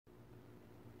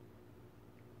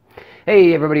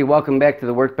Hey everybody, welcome back to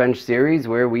the Workbench series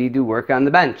where we do work on the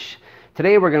bench.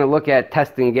 Today we're going to look at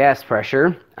testing gas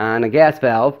pressure on a gas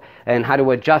valve and how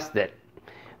to adjust it.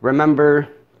 Remember,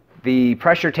 the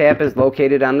pressure tap is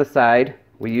located on the side.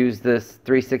 We use this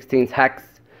 3/16 hex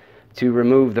to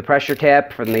remove the pressure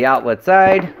tap from the outlet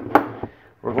side.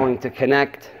 We're going to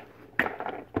connect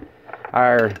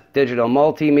our digital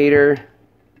multimeter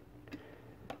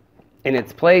in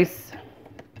its place.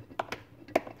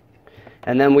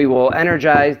 And then we will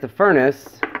energize the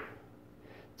furnace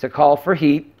to call for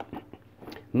heat,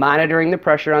 monitoring the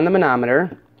pressure on the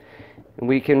manometer. And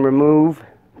we can remove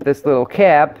this little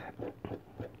cap.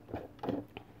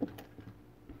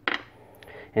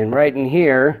 And right in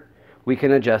here, we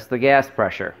can adjust the gas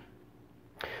pressure.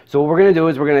 So what we're going to do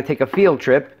is we're going to take a field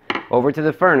trip over to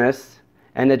the furnace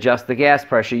and adjust the gas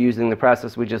pressure using the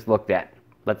process we just looked at.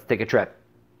 Let's take a trip.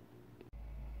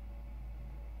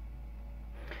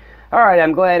 Alright,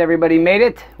 I'm glad everybody made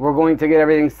it. We're going to get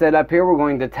everything set up here. We're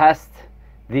going to test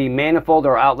the manifold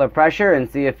or outlet pressure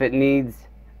and see if it needs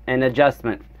an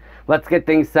adjustment. Let's get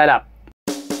things set up.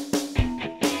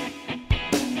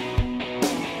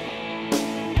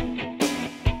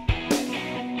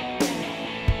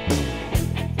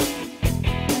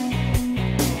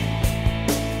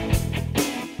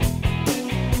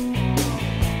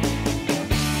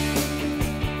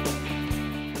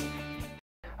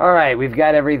 Alright, we've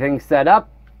got everything set up.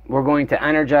 We're going to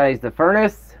energize the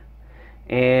furnace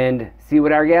and see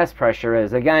what our gas pressure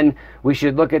is. Again, we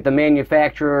should look at the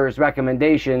manufacturer's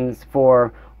recommendations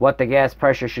for what the gas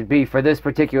pressure should be. For this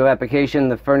particular application,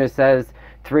 the furnace says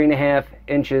 3.5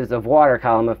 inches of water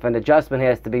column. If an adjustment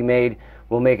has to be made,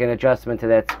 we'll make an adjustment to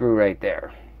that screw right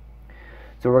there.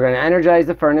 So we're going to energize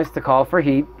the furnace to call for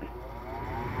heat.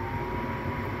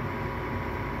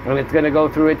 And it's going to go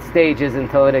through its stages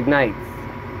until it ignites.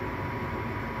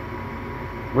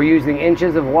 We're using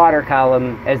inches of water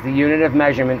column as the unit of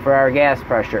measurement for our gas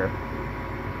pressure.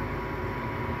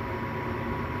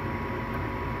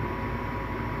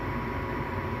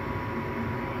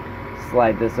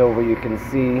 Slide this over, you can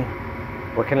see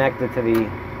we're connected to the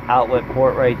outlet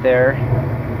port right there.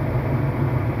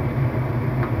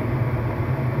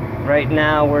 Right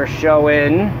now we're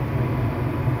showing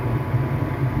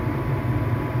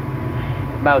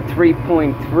about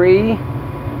 3.3,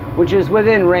 which is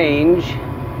within range.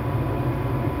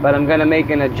 But I'm going to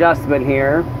make an adjustment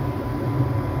here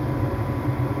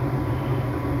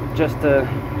just to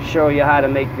show you how to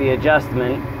make the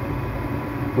adjustment.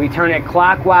 We turn it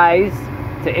clockwise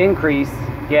to increase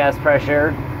gas pressure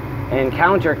and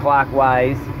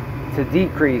counterclockwise to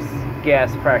decrease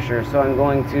gas pressure. So I'm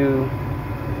going to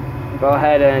go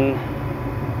ahead and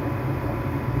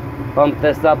bump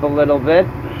this up a little bit.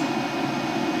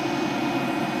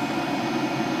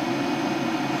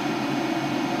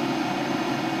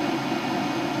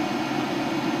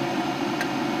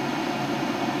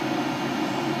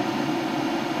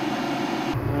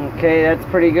 Okay, that's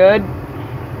pretty good.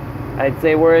 I'd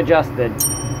say we're adjusted.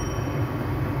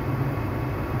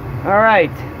 Alright.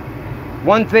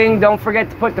 One thing, don't forget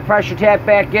to put the pressure tap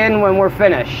back in when we're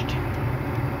finished.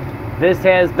 This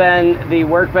has been the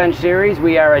Workbench series.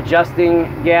 We are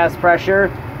adjusting gas pressure.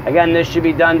 Again, this should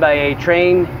be done by a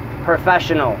trained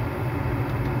professional.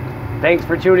 Thanks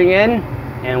for tuning in,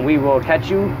 and we will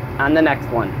catch you on the next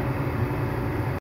one.